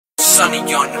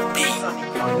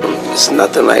It's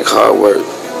nothing like hard work.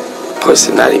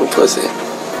 Pussy, not even pussy.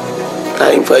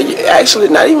 Actually,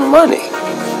 not even money.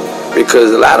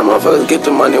 Because a lot of motherfuckers get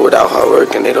the money without hard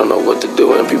work and they don't know what to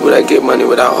do. And people that get money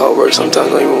without hard work sometimes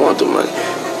don't even want the money.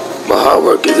 But hard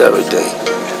work is everything.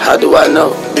 How do I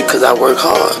know? Because I work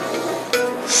hard.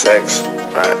 Sex?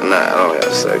 I don't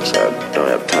have sex. I don't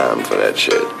have time for that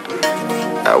shit.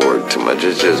 I work too much.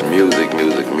 It's just music,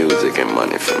 and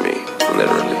money for me.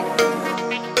 Literally.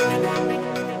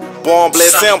 Born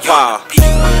Blessed Empire.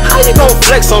 How you gon'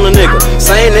 flex on a nigga?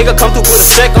 Same nigga come through with a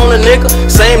check on a nigga.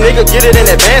 Same nigga get it in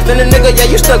advance than a nigga.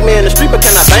 Yeah, you stuck me in the street, but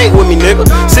can I bang with me, nigga?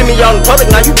 See me out in public,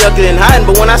 now you ducking and hiding.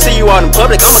 But when I see you out in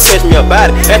public, I'ma catch me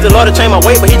about it. Asked the Lord to change my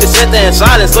way, but he just sat there in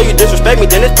silence. So you disrespect me,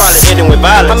 then it's probably ending with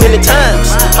violence. How many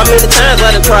times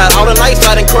I done tried? All the nights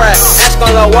I done cried.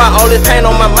 Asking Lord why all this pain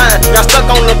on my mind. Got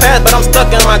stuck on the path, but I'm stuck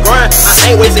in my grind. I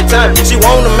ain't wasting time. She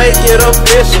wanna make it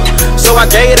official, so I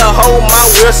gave her hold my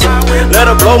whistle. Let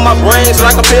her blow my brains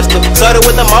like a pistol. Started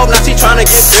with the mouth, now she tryna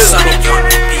get physical.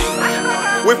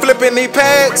 We flipping these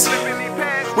packs,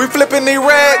 we flipping these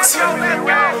racks.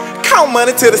 Count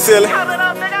money to the ceiling.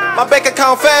 My bank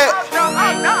account fat.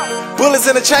 Bullets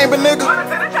in the chamber, nigga.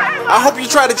 I hope you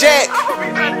try to jack.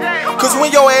 Cause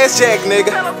when your ass jack,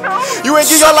 nigga, you ain't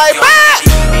get your life back.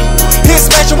 Hit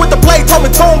smashing with the plate, told me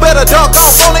Toon better duck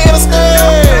off on the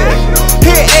interstate.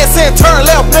 Hit ass and turn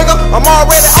left, nigga. I'm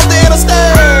already off the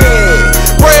interstate.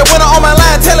 Breadwinner on my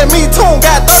line telling me Toon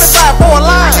got 35 for a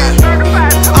line.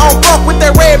 I don't fuck with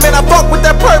that red, man. I fuck with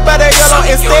that purple by that yellow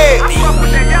instead.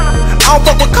 I don't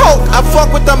fuck with coke, I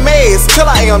fuck with the meds till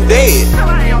I am dead.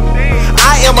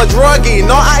 I am a druggie,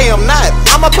 no I am not.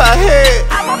 I'm a pothead.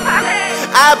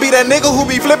 I be that nigga who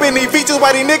be flipping these features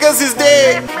while these niggas is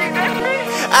dead.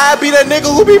 I be that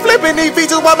nigga who be flipping these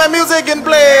features while my music getting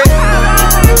played.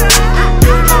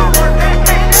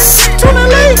 Tune in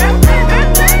late.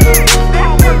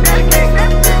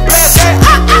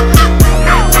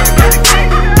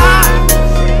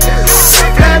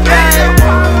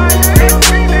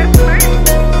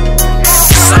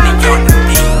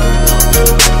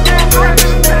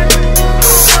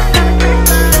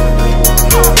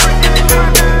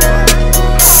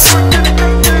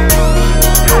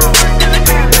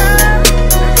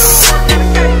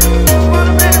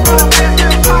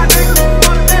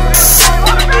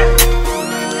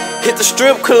 Hit the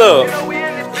strip club,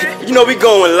 you know we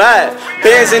going live.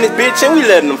 Bands in this bitch and we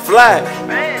letting them fly.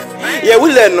 Yeah,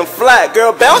 we letting them fly.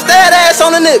 Girl, bounce that ass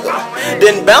on a nigga,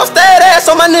 then bounce that ass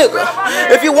on my nigga.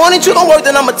 If you want it, you gon' work,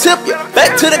 then I'ma tip you.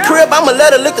 Back to the crib, I'ma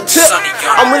let her lick a tip.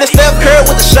 I'm really Steph Curry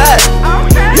with the shot.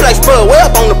 You like Spud way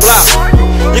up on the block.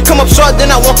 You come up short, then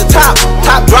I want the top.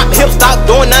 Top drop, hip stop,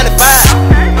 doing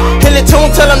 95. Hilly Toon,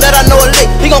 tell him that I know a lick.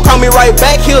 He gon' call me right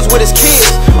back, heels with his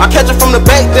kids. I catch him from the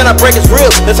back, then I break his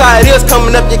ribs. That's how it is,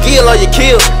 coming up your gill or your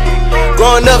kill.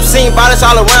 Growing up, seen bodies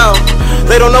all around.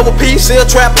 They don't know what peace is,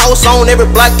 trap house on every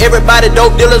block. Everybody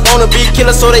dope dealers wanna be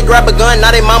killers, so they grab a gun.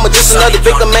 Now they mama just another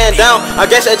victim, man down. I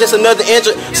guess that's just another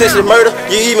injured. Since the murder,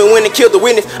 you even went and killed the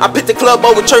witness. I picked the club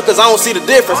over church cause I don't see the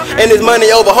difference. And this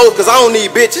money over hoes cause I don't need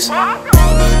bitches.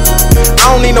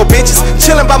 I don't need no bitches.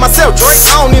 Chillin' by myself, Drake,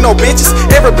 I don't need no bitches.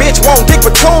 Every bitch want dick,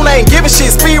 but Toon ain't giving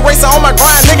shit. Speed racer on my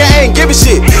grind, nigga, ain't giving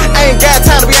shit. I ain't got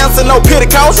time to be answering no pity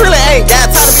calls. Really ain't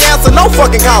got time to be answering no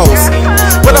fucking calls.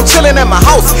 But I'm chillin' at my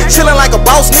house, chillin' like a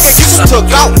boss, nigga, get you took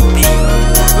out.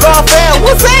 Lord fam,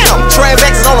 what's up?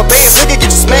 Transactions on the bands, nigga, get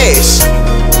you smashed.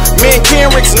 Me and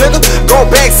Kenricks, nigga, go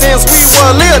back since we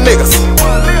were little niggas.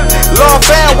 Lord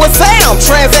fam, what's up?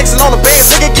 Transactions on the bands,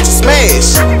 nigga, get you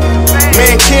smashed.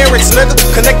 Man, Kenricks, nigga,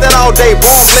 connected all day.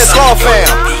 Born Blessed Law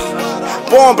Fam.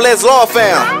 Born Blessed Law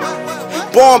Fam.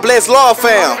 Born Blessed Law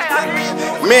Fam.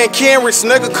 Man, Kenricks,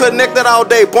 nigga, connected all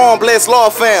day. Born Blessed Law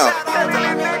Fam.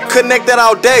 Connected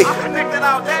all day.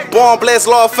 Born Blessed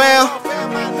Law Fam.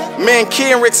 Man,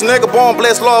 Kenricks, nigga, Born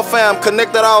Blessed Law Fam.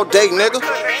 Connected all day, nigga.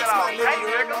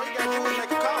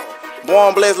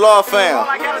 Born Blessed Law Fam.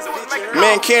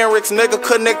 Man, Kenricks, nigga,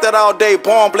 connected all day.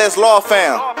 Born Blessed Law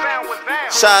Fam.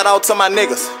 Shout out to my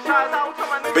niggas.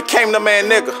 Became the man,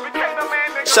 nigga.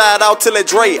 Shout out to Lil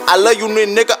Dre. I love you,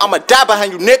 nigga. I'ma die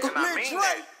behind you, nigga.